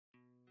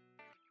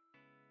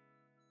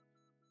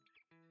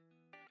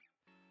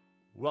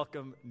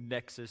Welcome,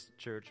 Nexus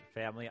Church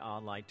family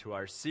online, to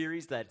our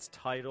series that's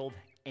titled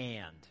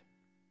And.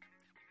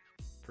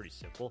 Pretty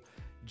simple,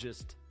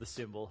 just the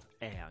symbol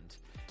and.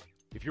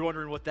 If you're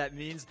wondering what that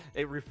means,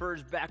 it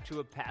refers back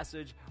to a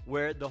passage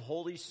where the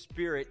Holy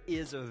Spirit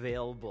is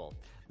available.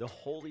 The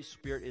Holy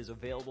Spirit is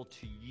available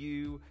to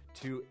you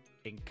to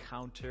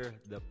encounter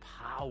the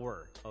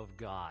power of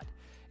God.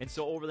 And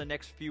so over the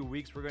next few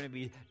weeks, we're going to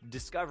be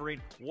discovering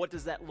what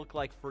does that look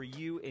like for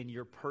you in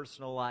your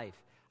personal life,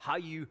 how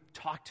you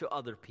talk to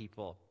other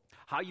people,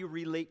 how you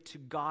relate to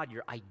God,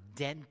 your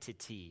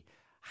identity,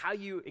 how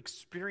you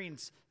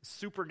experience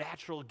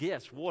supernatural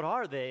gifts. What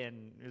are they,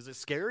 and is it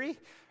scary?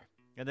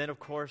 And then, of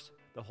course,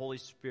 the Holy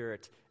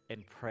Spirit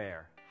and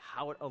prayer,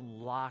 how it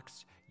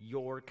unlocks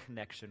your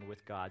connection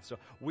with God. So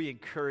we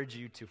encourage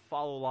you to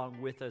follow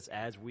along with us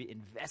as we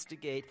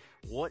investigate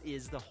what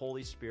is the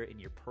Holy Spirit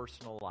in your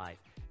personal life.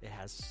 It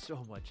has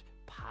so much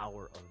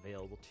power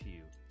available to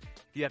you.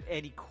 If you have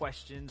any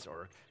questions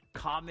or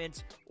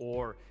comments,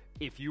 or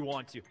if you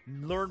want to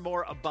learn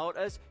more about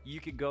us, you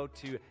can go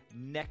to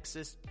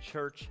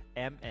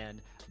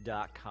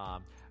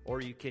nexuschurchmn.com,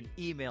 or you can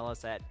email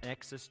us at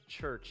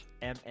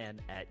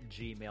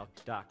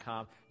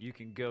nexuschurchmn@gmail.com. You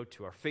can go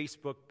to our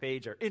Facebook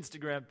page, our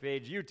Instagram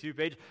page, YouTube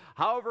page,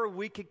 however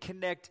we can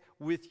connect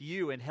with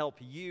you and help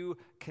you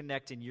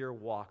connect in your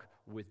walk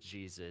with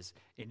Jesus.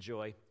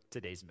 Enjoy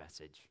today's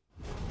message.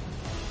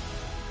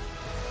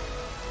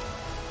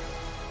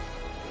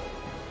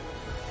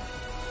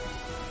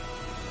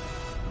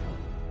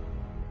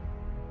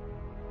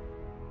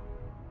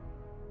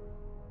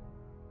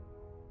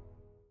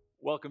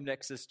 Welcome,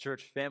 Nexus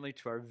Church family,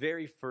 to our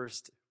very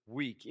first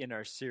week in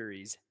our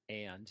series,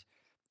 And.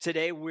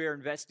 Today we're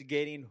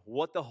investigating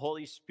what the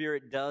Holy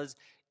Spirit does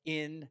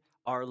in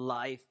our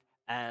life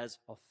as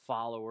a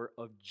follower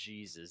of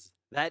Jesus.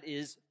 That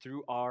is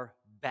through our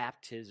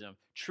baptism,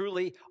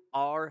 truly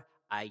our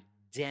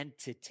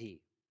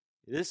identity.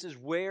 This is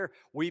where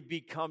we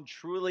become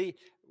truly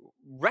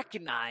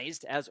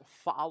recognized as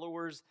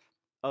followers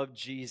of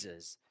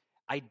Jesus.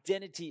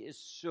 Identity is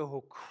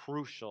so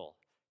crucial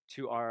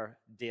to our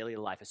daily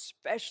life,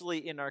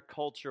 especially in our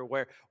culture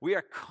where we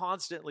are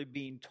constantly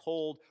being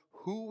told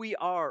who we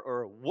are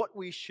or what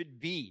we should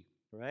be,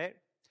 right?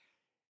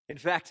 In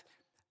fact,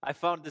 I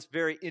found this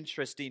very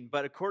interesting,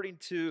 but according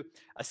to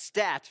a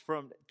stat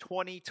from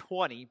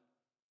 2020,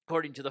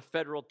 according to the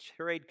Federal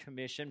Trade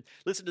Commission,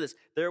 listen to this,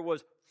 there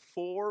was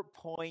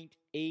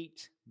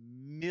 4.8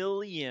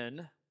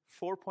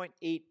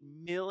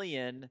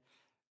 million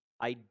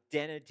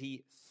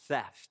identity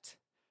theft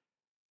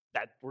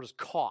that was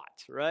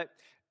caught, right?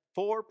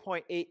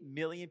 4.8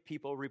 million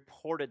people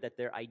reported that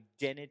their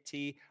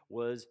identity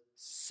was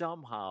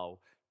somehow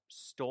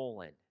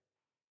stolen.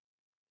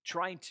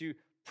 Trying to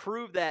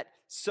prove that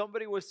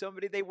somebody was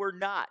somebody they were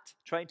not.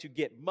 Trying to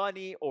get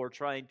money or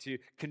trying to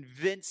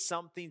convince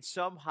something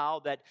somehow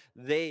that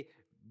they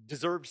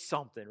deserve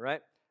something,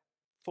 right?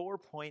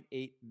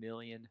 4.8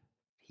 million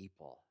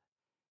people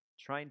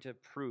trying to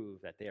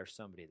prove that they are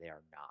somebody they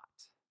are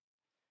not.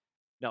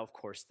 Now, of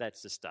course,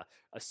 that's just a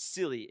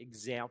silly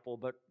example,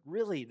 but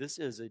really this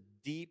is a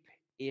deep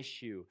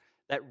issue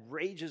that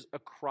rages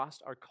across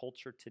our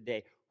culture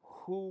today.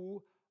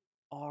 Who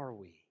are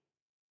we?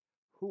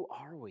 Who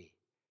are we?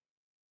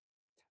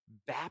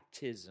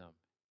 Baptism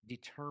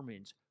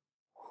determines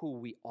who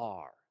we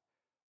are.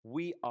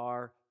 We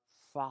are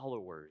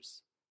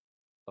followers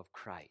of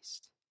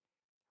Christ.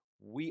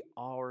 We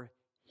are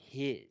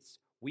His.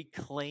 We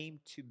claim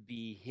to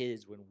be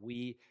His when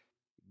we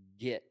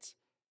get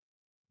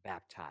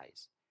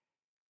baptized.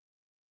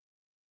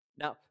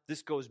 Now,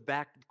 this goes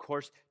back, of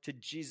course, to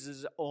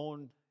Jesus'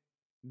 own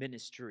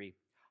ministry.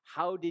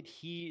 How did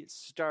He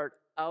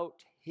start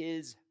out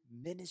His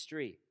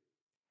ministry?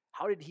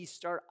 How did He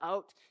start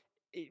out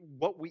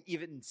what we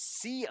even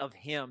see of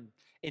Him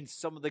in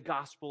some of the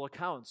gospel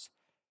accounts?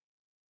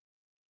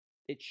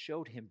 It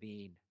showed Him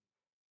being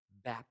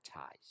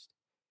baptized.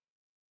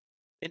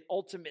 And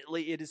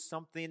ultimately, it is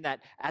something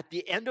that at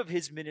the end of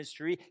His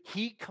ministry,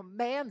 He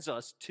commands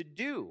us to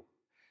do.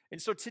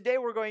 And so today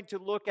we're going to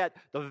look at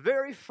the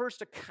very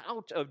first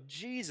account of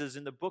Jesus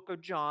in the book of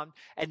John,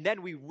 and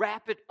then we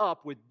wrap it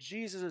up with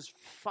Jesus'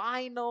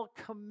 final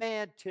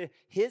command to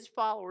His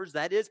followers,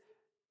 that is,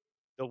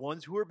 the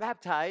ones who are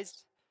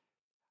baptized,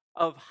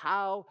 of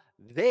how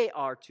they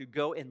are to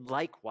go and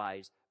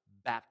likewise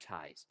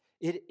baptize.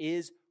 It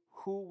is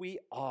who we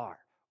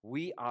are.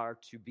 We are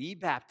to be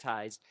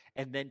baptized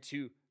and then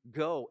to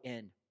go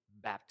and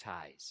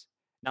baptize.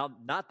 Now,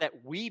 not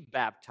that we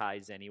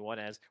baptize anyone,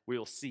 as we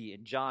will see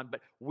in John,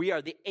 but we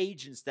are the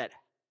agents that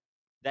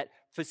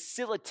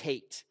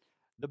facilitate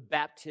the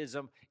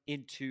baptism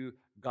into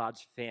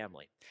God's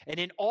family. And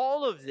in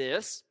all of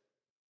this,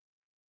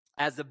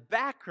 as a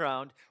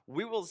background,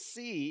 we will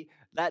see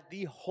that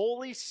the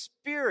Holy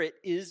Spirit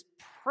is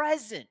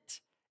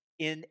present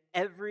in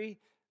every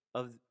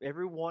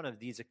one of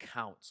these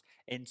accounts.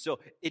 And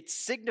so it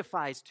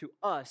signifies to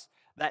us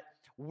that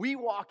we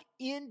walk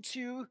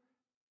into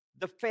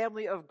the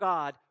family of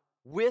God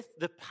with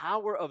the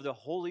power of the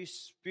Holy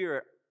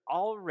Spirit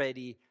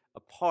already a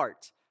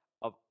part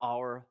of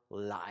our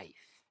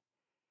life,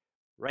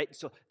 right?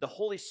 So the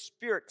Holy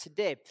Spirit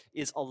today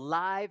is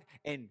alive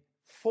and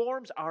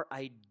forms our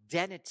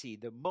identity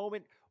the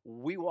moment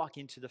we walk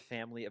into the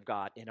family of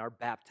God and are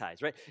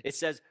baptized, right? It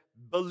says,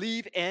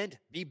 believe and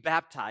be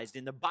baptized.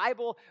 In the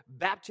Bible,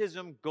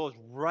 baptism goes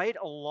right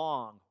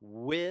along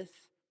with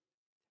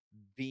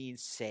being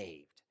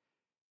saved.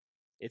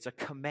 It's a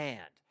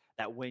command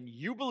that when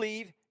you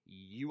believe,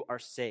 you are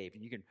saved.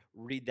 And you can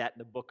read that in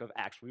the book of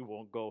Acts. We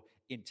won't go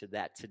into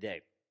that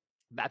today.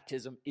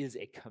 Baptism is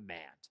a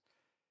command,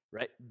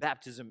 right?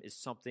 Baptism is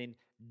something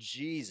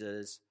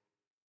Jesus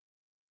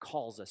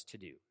calls us to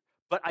do.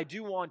 But I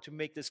do want to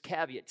make this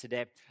caveat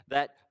today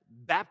that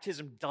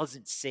baptism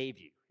doesn't save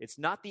you. It's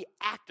not the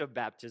act of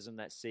baptism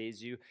that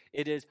saves you.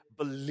 It is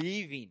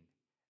believing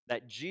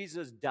that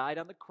Jesus died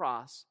on the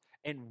cross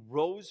and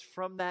rose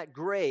from that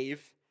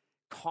grave,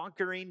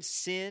 conquering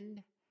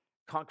sin,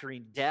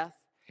 conquering death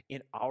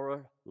in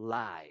our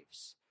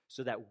lives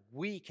so that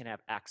we can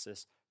have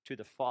access to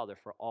the Father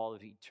for all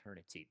of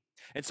eternity.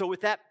 And so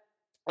with that,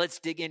 let's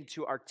dig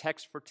into our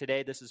text for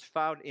today. This is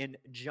found in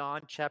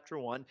John chapter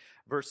 1,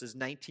 verses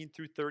 19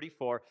 through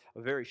 34,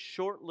 a very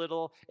short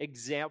little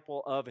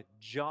example of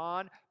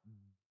John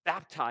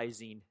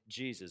baptizing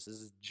Jesus. This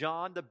is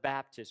John the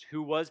Baptist,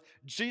 who was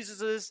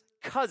Jesus'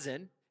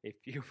 cousin, if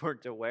you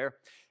weren't aware,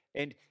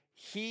 and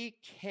he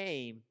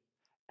came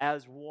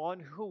as one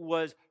who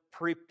was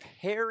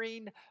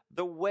preparing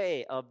the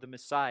way of the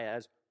Messiah,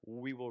 as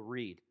we will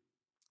read.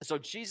 So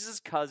Jesus'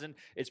 cousin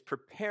is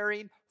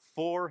preparing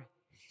for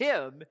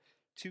him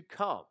to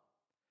come.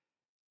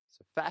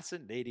 It's a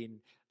fascinating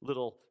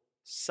little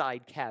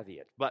side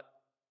caveat. But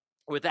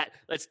with that,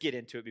 let's get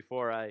into it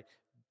before I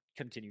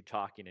continue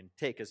talking and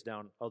take us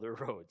down other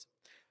roads.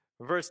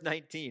 Verse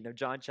 19 of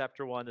John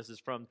chapter 1, this is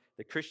from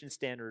the Christian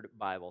Standard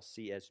Bible,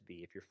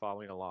 CSB, if you're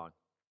following along.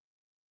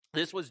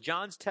 This was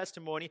John's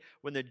testimony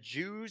when the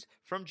Jews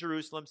from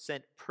Jerusalem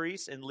sent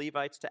priests and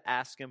Levites to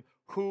ask him,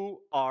 "Who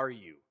are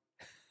you?"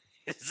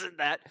 Isn't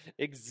that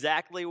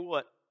exactly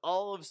what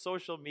all of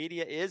social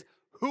media is?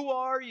 Who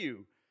are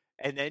you?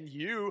 And then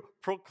you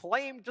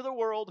proclaim to the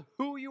world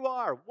who you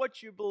are,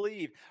 what you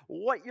believe,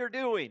 what you're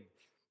doing.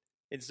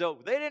 And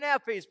so they didn't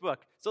have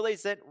Facebook, so they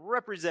sent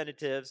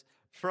representatives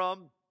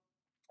from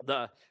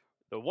the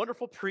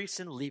wonderful priests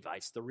and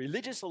Levites, the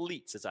religious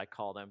elites, as I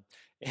call them,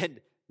 and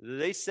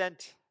they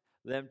sent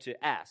them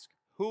to ask,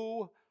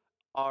 "Who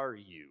are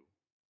you?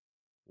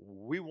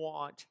 We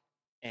want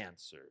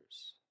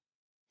answers."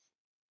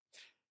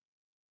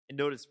 And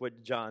notice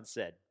what John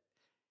said.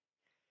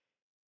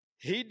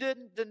 He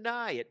didn't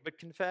deny it, but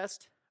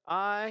confessed,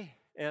 "I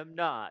am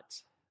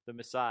not the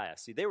Messiah."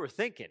 See, they were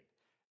thinking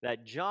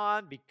that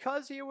John,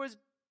 because he was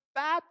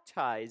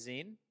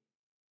baptizing,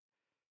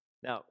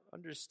 now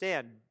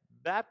understand,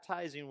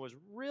 baptizing was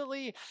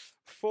really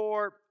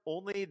for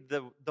only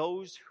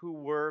those who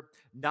were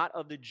not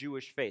of the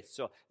Jewish faith.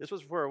 So this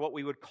was for what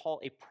we would call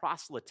a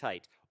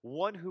proselyte,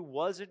 one who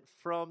wasn't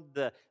from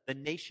the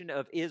nation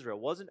of Israel,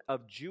 wasn't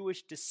of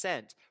Jewish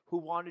descent, who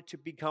wanted to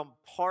become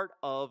part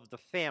of the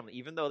family.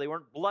 Even though they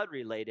weren't blood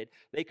related,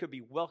 they could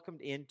be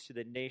welcomed into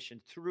the nation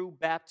through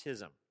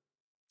baptism.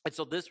 And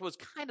so this was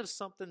kind of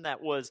something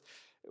that was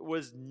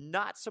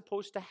not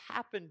supposed to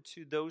happen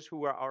to those who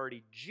were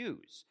already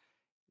Jews.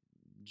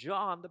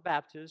 John the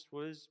Baptist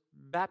was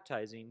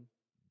baptizing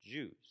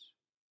Jews.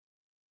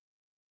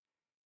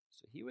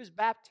 So he was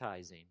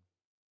baptizing,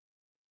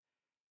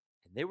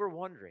 and they were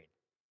wondering,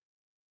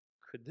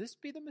 could this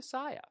be the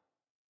Messiah?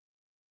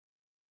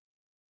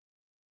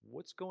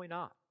 What's going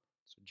on?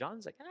 So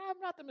John's like, I'm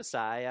not the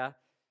Messiah.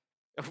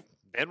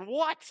 Then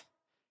what?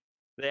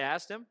 They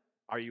asked him,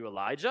 "Are you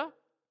Elijah?"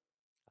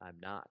 "I'm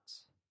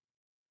not."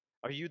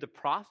 "Are you the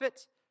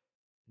prophet?"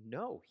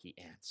 "No," he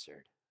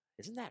answered.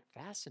 Isn't that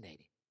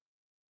fascinating?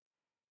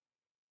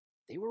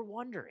 They were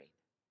wondering,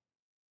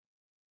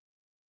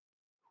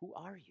 who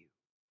are you?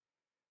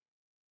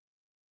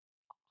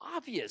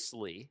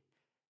 Obviously,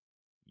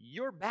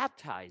 you're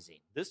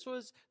baptizing. This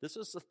was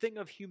a thing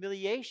of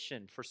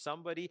humiliation for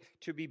somebody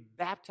to be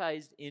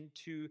baptized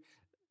into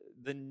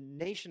the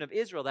nation of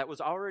Israel that was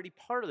already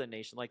part of the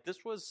nation. Like,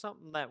 this was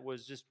something that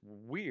was just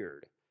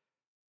weird.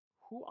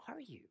 Who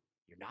are you?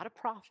 You're not a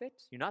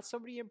prophet. You're not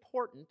somebody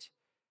important.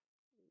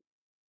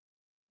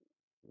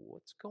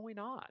 What's going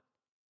on?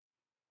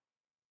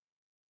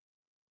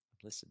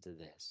 Listen to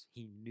this.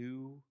 He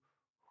knew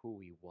who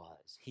he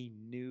was. He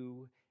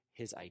knew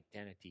his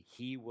identity.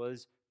 He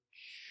was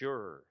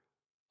sure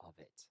of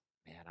it.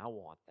 Man, I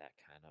want that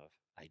kind of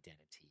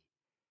identity.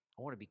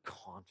 I want to be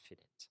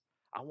confident.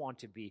 I want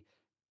to be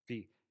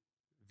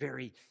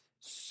very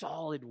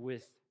solid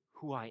with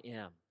who I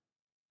am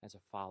as a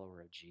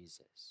follower of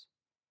Jesus.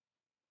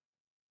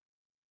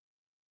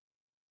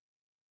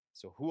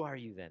 So who are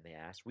you then, they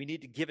asked. We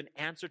need to give an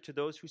answer to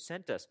those who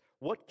sent us.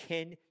 What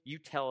can you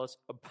tell us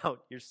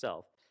about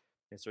yourself?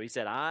 And so he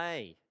said,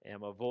 I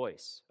am a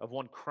voice of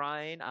one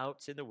crying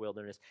out in the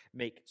wilderness,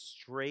 make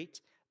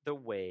straight the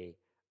way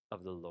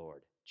of the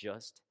Lord,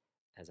 just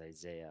as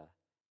Isaiah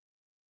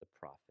the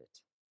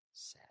prophet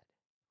said.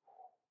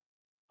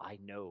 I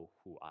know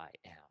who I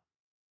am.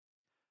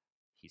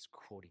 He's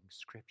quoting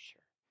Scripture.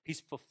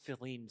 He's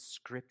fulfilling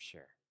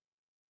Scripture.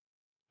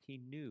 He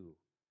knew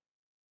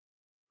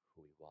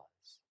who he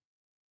was.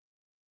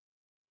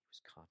 He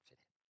was confident.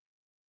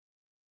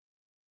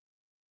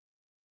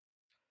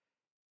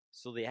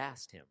 So they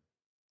asked him,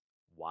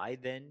 why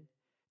then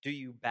do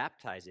you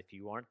baptize if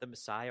you aren't the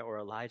Messiah or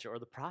Elijah or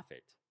the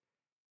prophet?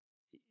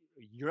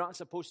 You're not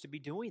supposed to be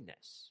doing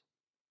this.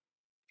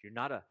 If you're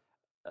not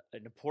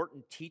an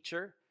important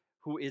teacher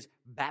who is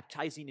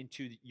baptizing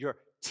into your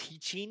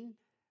teaching,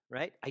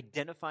 right?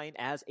 Identifying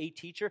as a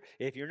teacher,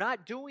 if you're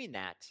not doing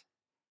that,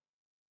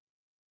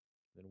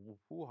 then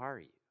who are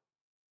you?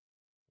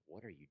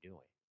 What are you doing?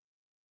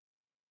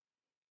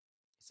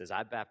 He says,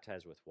 I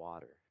baptize with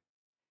water.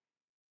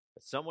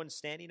 But someone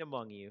stands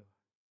among you,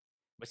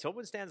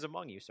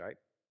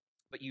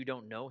 but you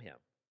don't know him.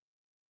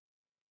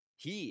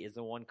 He is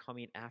the one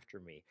coming after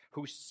me,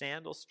 whose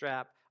sandal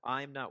strap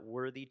I am not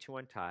worthy to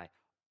untie.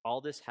 All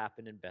this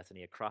happened in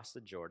Bethany across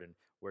the Jordan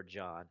where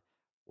John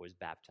was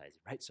baptizing,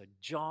 right? So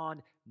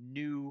John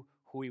knew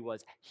who he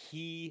was.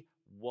 He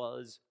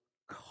was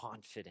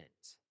confident.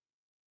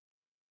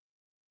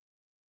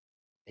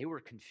 They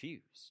were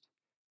confused,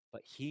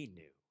 but he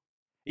knew.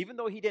 Even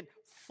though he didn't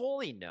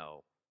fully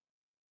know,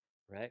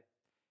 right?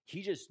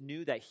 He just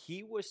knew that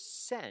he was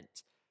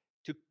sent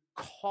to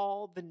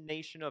call the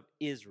nation of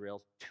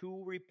Israel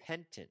to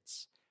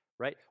repentance,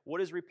 right?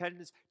 What is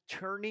repentance?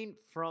 Turning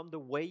from the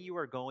way you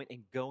are going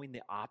and going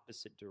the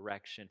opposite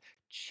direction,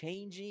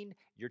 changing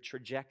your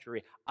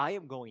trajectory. I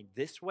am going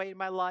this way in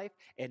my life,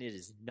 and it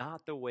is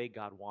not the way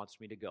God wants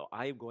me to go.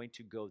 I am going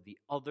to go the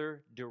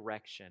other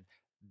direction,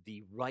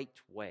 the right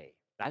way.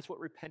 That's what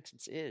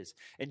repentance is.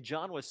 And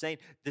John was saying,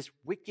 this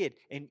wicked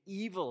and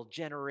evil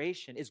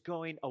generation is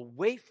going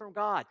away from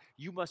God.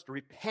 You must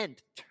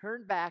repent,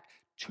 turn back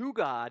to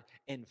God,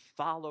 and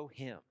follow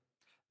him.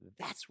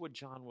 That's what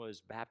John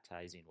was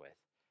baptizing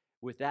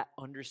with that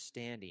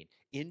understanding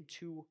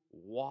into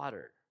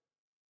water.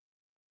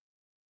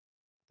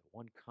 The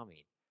one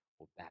coming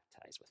will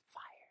baptize with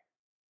fire.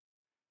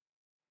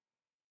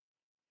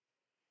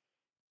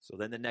 So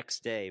then the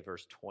next day,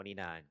 verse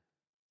 29,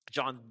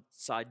 John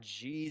saw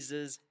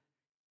Jesus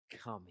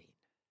coming.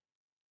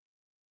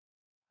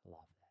 I love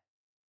that.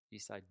 He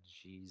saw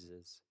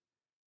Jesus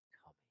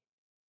coming.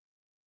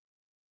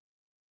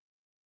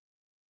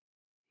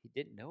 He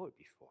didn't know it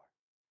before,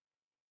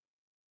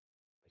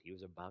 but he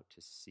was about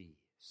to see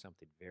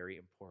something very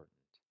important.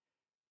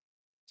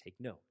 Take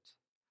note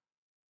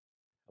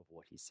of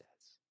what he says.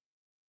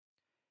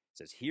 It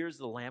says, here's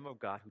the Lamb of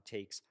God who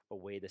takes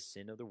away the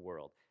sin of the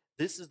world.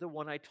 This is the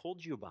one I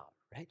told you about,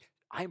 right?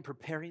 I am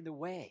preparing the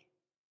way.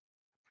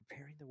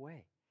 Preparing the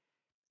way.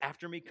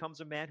 After me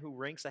comes a man who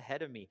ranks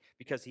ahead of me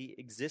because he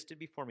existed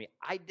before me.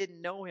 I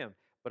didn't know him,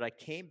 but I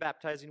came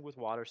baptizing with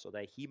water so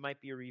that he might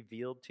be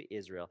revealed to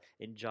Israel.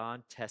 And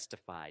John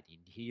testified, and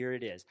here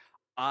it is.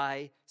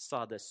 I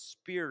saw the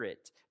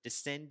Spirit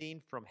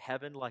descending from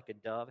heaven like a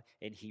dove,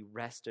 and he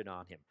rested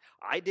on him.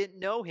 I didn't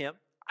know him.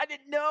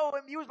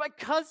 He was my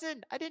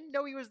cousin. I didn't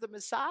know he was the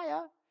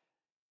Messiah.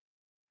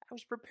 I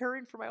was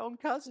preparing for my own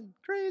cousin.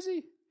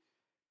 Crazy.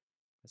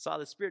 I saw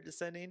the Spirit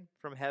descending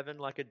from heaven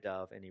like a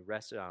dove, and he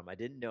rested on him. I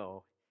didn't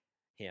know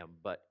him,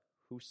 but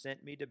who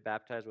sent me to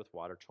baptize with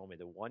water told me,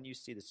 the one you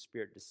see the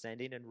Spirit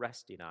descending and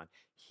resting on,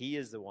 he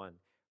is the one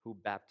who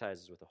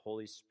baptizes with the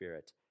Holy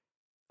Spirit.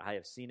 I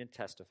have seen and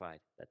testified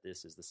that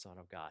this is the Son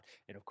of God.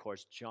 And of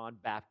course, John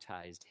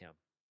baptized him.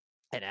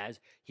 And as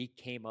he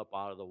came up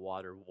out of the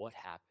water, what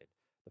happened?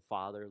 The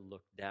Father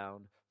looked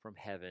down from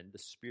heaven. The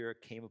Spirit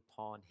came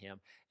upon him,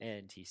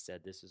 and he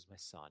said, this is my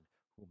Son,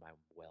 whom I'm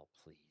well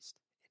pleased.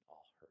 And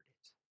all heard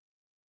it.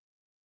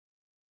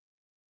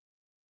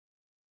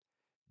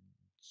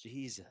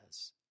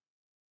 Jesus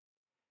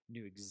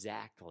knew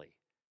exactly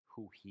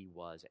who he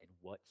was and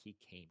what he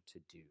came to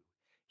do.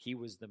 He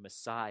was the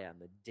Messiah. On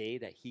the day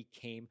that he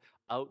came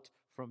out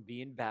from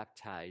being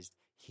baptized,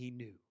 he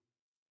knew.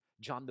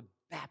 John the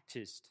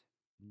Baptist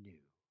knew.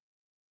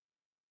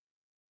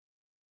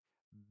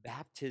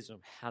 Baptism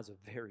has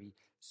a very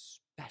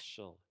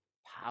special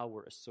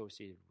power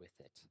associated with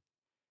it.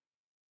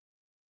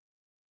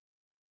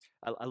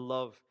 I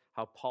love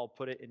how Paul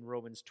put it in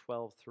Romans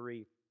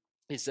 12:3.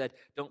 He said,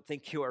 don't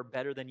think you are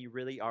better than you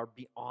really are.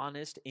 Be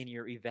honest in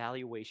your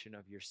evaluation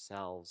of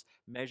yourselves,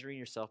 measuring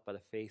yourself by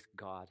the faith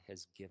God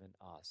has given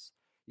us.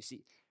 You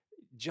see,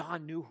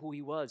 John knew who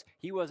he was.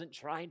 He wasn't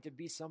trying to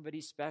be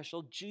somebody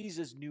special.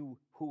 Jesus knew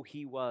who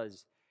he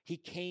was. He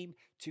came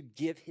to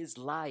give his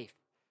life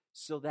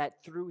so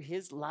that through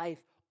his life,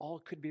 all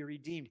could be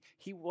redeemed.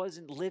 He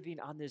wasn't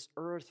living on this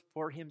earth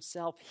for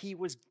himself. He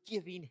was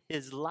giving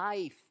his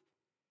life.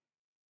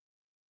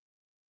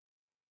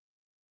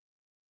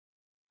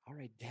 Our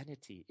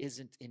identity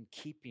isn't in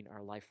keeping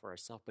our life for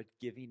ourselves, but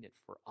giving it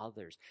for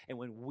others. And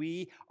when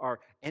we are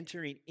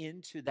entering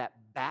into that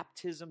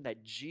baptism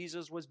that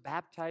Jesus was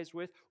baptized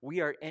with, we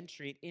are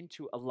entering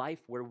into a life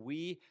where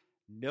we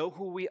know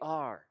who we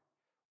are.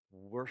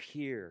 We're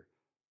here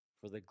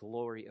for the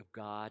glory of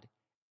God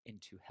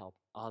and to help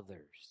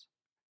others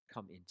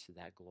come into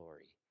that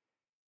glory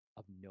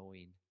of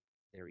knowing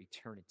their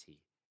eternity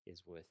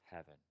is with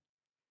heaven,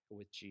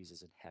 with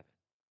Jesus in heaven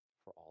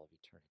for all of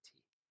eternity.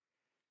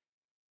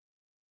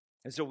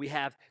 And so we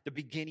have the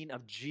beginning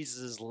of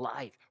Jesus'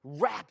 life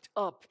wrapped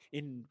up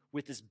in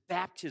with his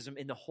baptism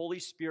and the Holy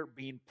Spirit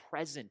being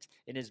present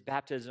in his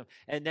baptism.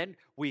 And then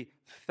we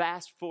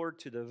fast forward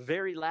to the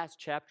very last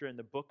chapter in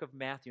the book of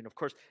Matthew. And of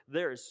course,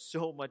 there is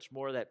so much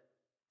more that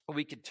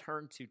we could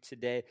turn to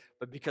today,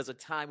 but because of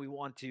time, we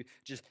want to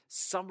just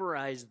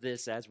summarize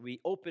this as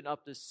we open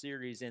up this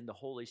series in the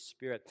Holy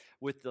Spirit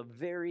with the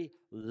very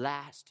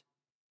last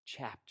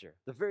chapter,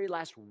 the very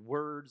last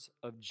words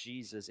of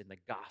Jesus in the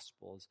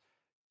Gospels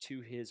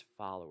to his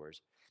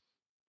followers.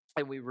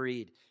 And we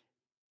read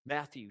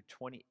Matthew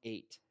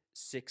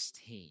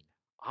 28:16,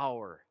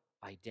 our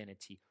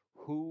identity,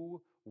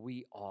 who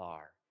we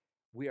are.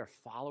 We are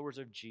followers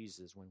of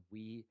Jesus when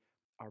we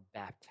are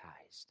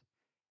baptized.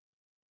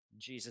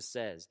 Jesus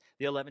says,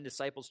 the 11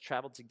 disciples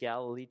traveled to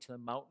Galilee to the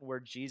mountain where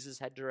Jesus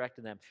had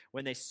directed them.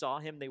 When they saw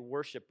him, they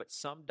worshiped, but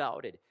some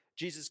doubted.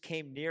 Jesus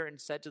came near and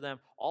said to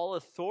them, all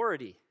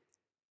authority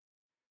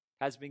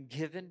has been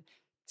given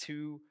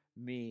to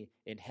me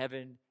in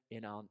heaven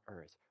and on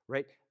earth,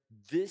 right?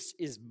 This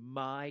is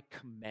my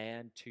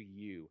command to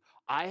you.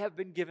 I have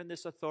been given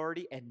this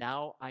authority, and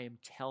now I am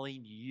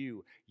telling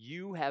you,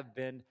 you have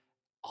been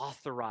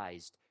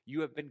authorized. You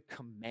have been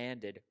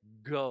commanded.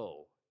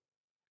 Go.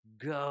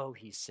 Go,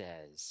 he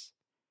says,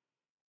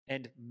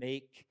 and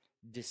make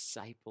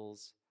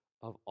disciples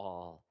of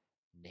all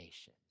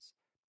nations.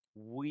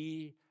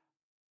 We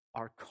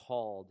are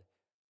called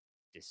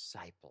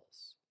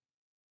disciples.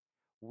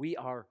 We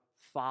are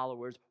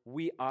followers.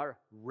 We are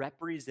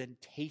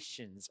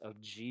representations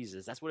of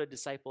Jesus. That's what a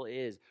disciple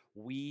is.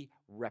 We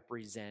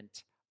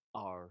represent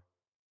our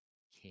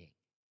King.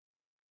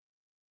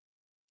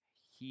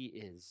 He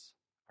is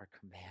our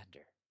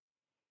commander,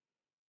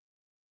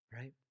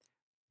 right?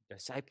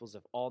 Disciples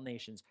of all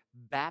nations,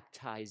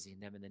 baptizing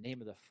them in the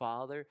name of the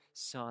Father,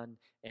 Son,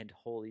 and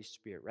Holy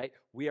Spirit, right?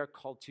 We are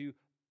called to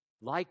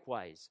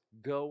likewise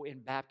go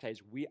and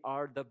baptize. We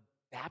are the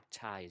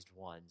baptized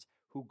ones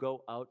who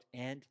go out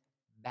and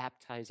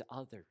baptize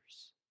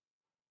others.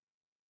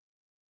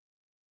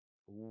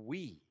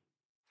 We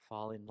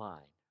fall in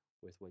line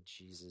with what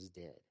Jesus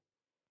did.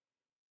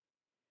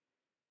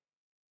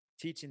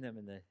 Teaching them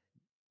in the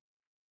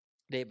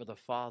name of the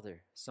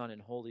Father, Son,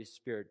 and Holy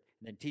Spirit,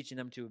 and then teaching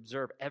them to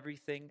observe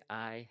everything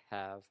I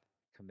have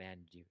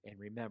commanded you. And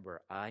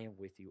remember, I am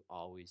with you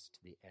always to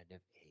the end of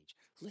age.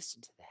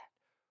 Listen to that.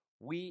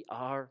 We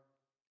are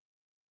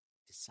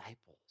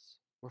disciples.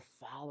 We're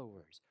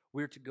followers.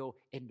 We're to go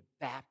and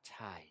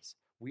baptize.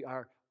 We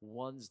are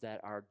ones that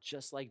are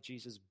just like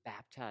Jesus,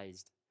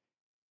 baptized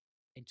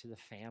into the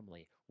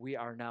family. We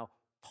are now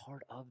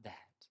part of that.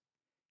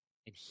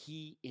 And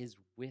he is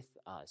with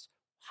us.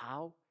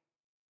 How?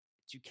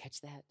 Did you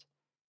catch that?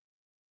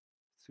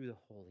 Through the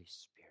Holy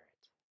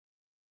Spirit.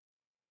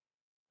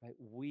 Right?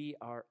 We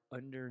are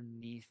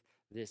underneath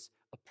this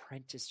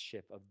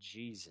apprenticeship of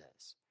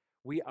Jesus.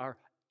 We are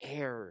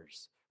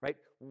heirs, right?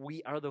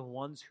 We are the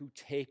ones who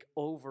take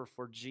over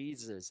for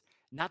Jesus.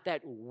 Not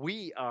that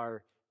we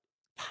are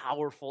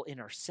powerful in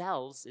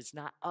ourselves. It's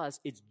not us.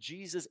 It's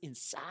Jesus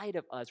inside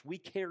of us. We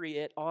carry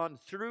it on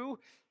through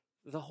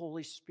the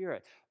Holy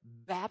Spirit.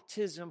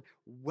 Baptism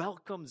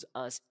welcomes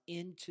us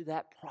into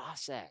that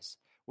process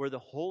where the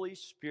Holy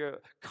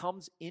Spirit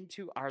comes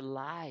into our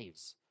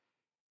lives.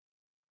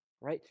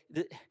 Right?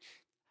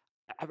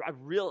 I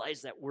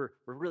realize that we're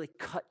really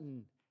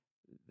cutting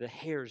the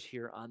hairs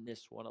here on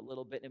this one a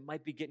little bit. It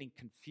might be getting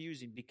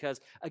confusing because,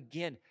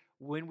 again,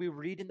 when we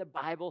read in the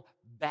Bible,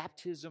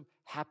 baptism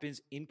happens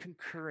in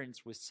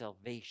concurrence with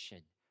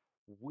salvation.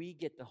 We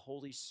get the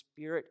Holy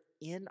Spirit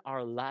in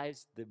our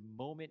lives the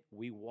moment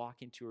we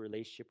walk into a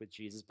relationship with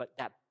Jesus. But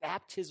that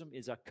baptism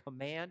is a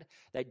command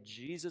that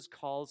Jesus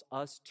calls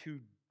us to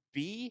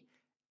be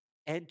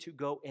and to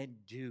go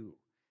and do.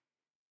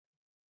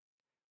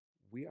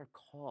 We are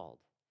called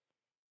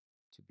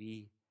to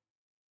be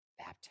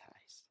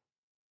baptized.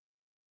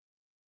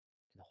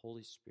 And the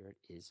Holy Spirit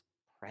is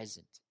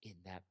present in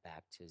that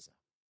baptism.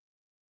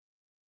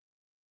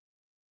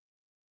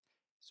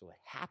 So it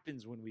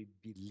happens when we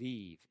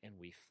believe and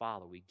we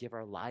follow, we give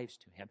our lives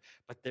to him.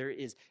 But there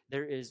is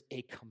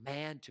a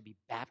command to be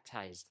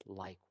baptized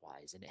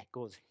likewise, and it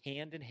goes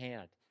hand in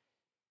hand.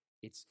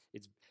 It's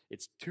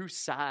two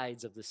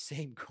sides of the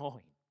same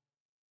coin.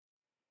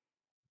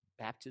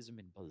 Baptism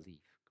and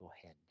belief go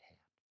hand in hand.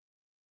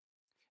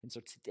 And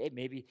so today,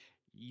 maybe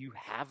you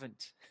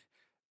haven't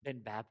been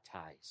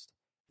baptized.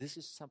 This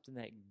is something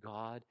that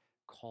God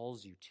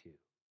calls you to.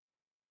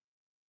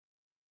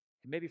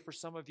 And maybe for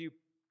some of you,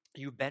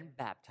 you've been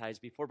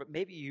baptized before, but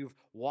maybe you've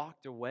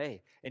walked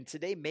away. And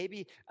today,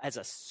 maybe as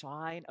a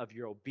sign of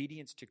your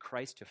obedience to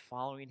Christ, to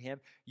following him,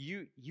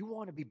 you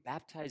want to be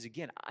baptized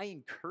again. I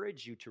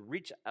encourage you to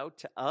reach out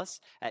to us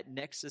at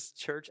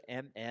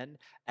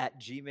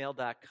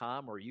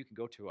nexuschurchmn@gmail.com, or you can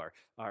go to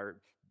our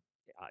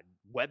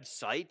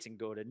website and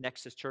go to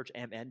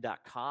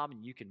nexuschurchmn.com,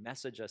 and you can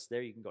message us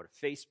there. You can go to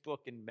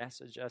Facebook and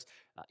message us,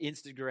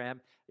 Instagram.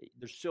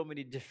 There's so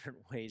many different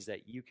ways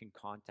that you can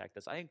contact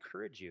us. I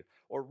encourage you,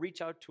 or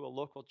reach out to a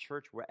local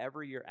church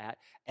wherever you're at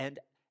and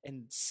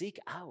seek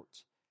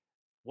out,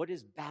 what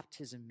does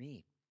baptism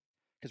mean?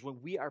 Because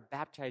when we are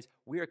baptized,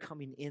 we are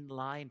coming in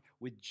line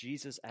with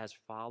Jesus as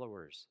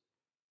followers.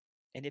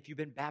 And if you've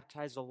been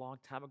baptized a long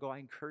time ago, I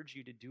encourage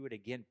you to do it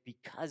again,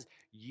 because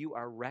you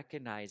are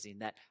recognizing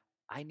that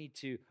I need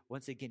to,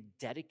 once again,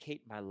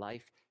 dedicate my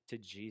life to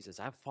Jesus.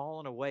 I've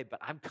fallen away, but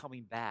I'm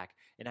coming back.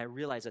 And I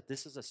realize that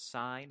this is a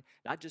sign,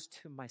 not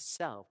just to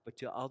myself, but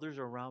to others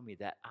around me,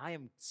 that I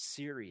am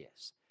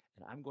serious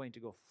and I'm going to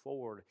go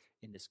forward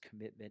in this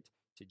commitment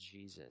to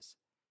Jesus.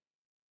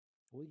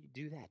 Will you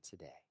do that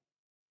today?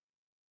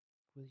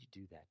 Will you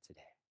do that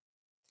today?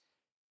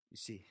 You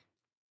see,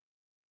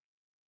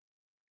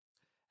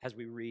 as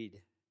we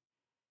read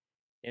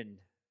in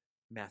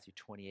Matthew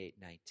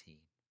 28:19,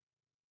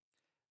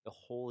 the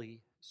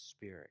Holy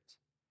Spirit,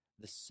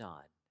 the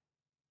Son,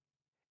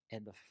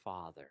 and the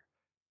Father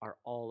are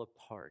all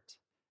a part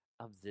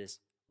of this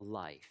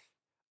life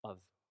of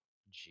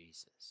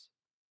Jesus,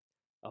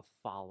 of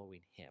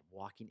following him,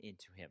 walking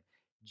into him.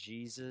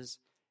 Jesus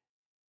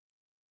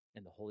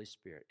and the Holy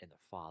Spirit and the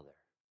Father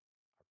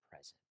are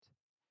present.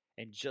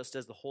 And just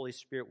as the Holy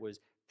Spirit was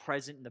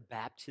present in the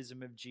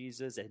baptism of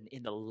Jesus and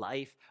in the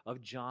life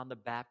of John the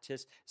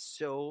Baptist,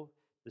 so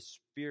the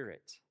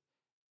Spirit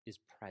is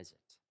present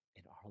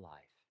in our life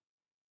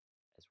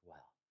as well.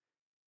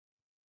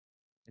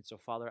 And so,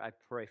 Father, I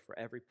pray for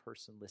every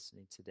person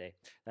listening today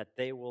that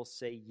they will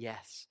say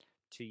yes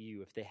to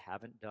you if they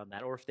haven't done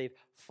that, or if they've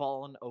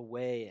fallen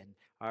away and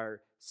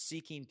are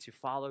seeking to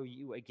follow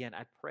you again.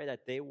 I pray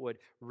that they would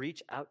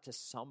reach out to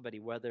somebody,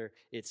 whether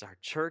it's our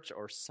church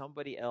or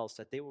somebody else,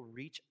 that they will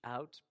reach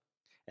out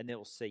and they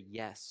will say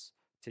yes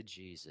to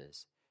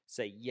Jesus.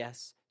 Say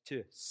yes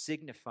to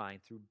signifying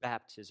through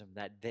baptism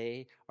that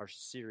they are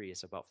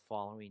serious about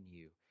following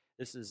you.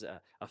 This is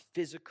a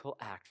physical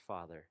act,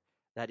 Father,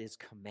 that is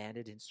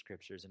commanded in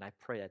scriptures. And I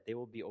pray that they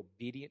will be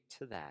obedient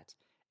to that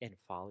and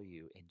follow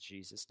you in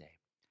Jesus' name.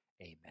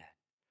 Amen.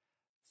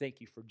 Thank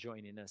you for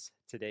joining us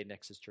today,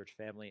 Nexus Church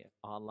family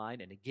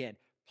online. And again,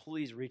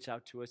 please reach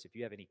out to us if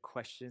you have any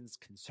questions,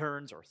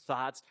 concerns, or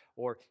thoughts,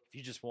 or if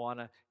you just want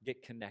to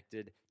get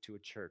connected to a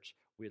church.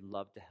 We'd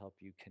love to help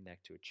you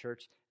connect to a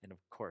church and, of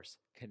course,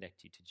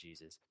 connect you to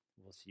Jesus.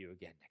 We'll see you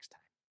again next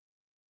time.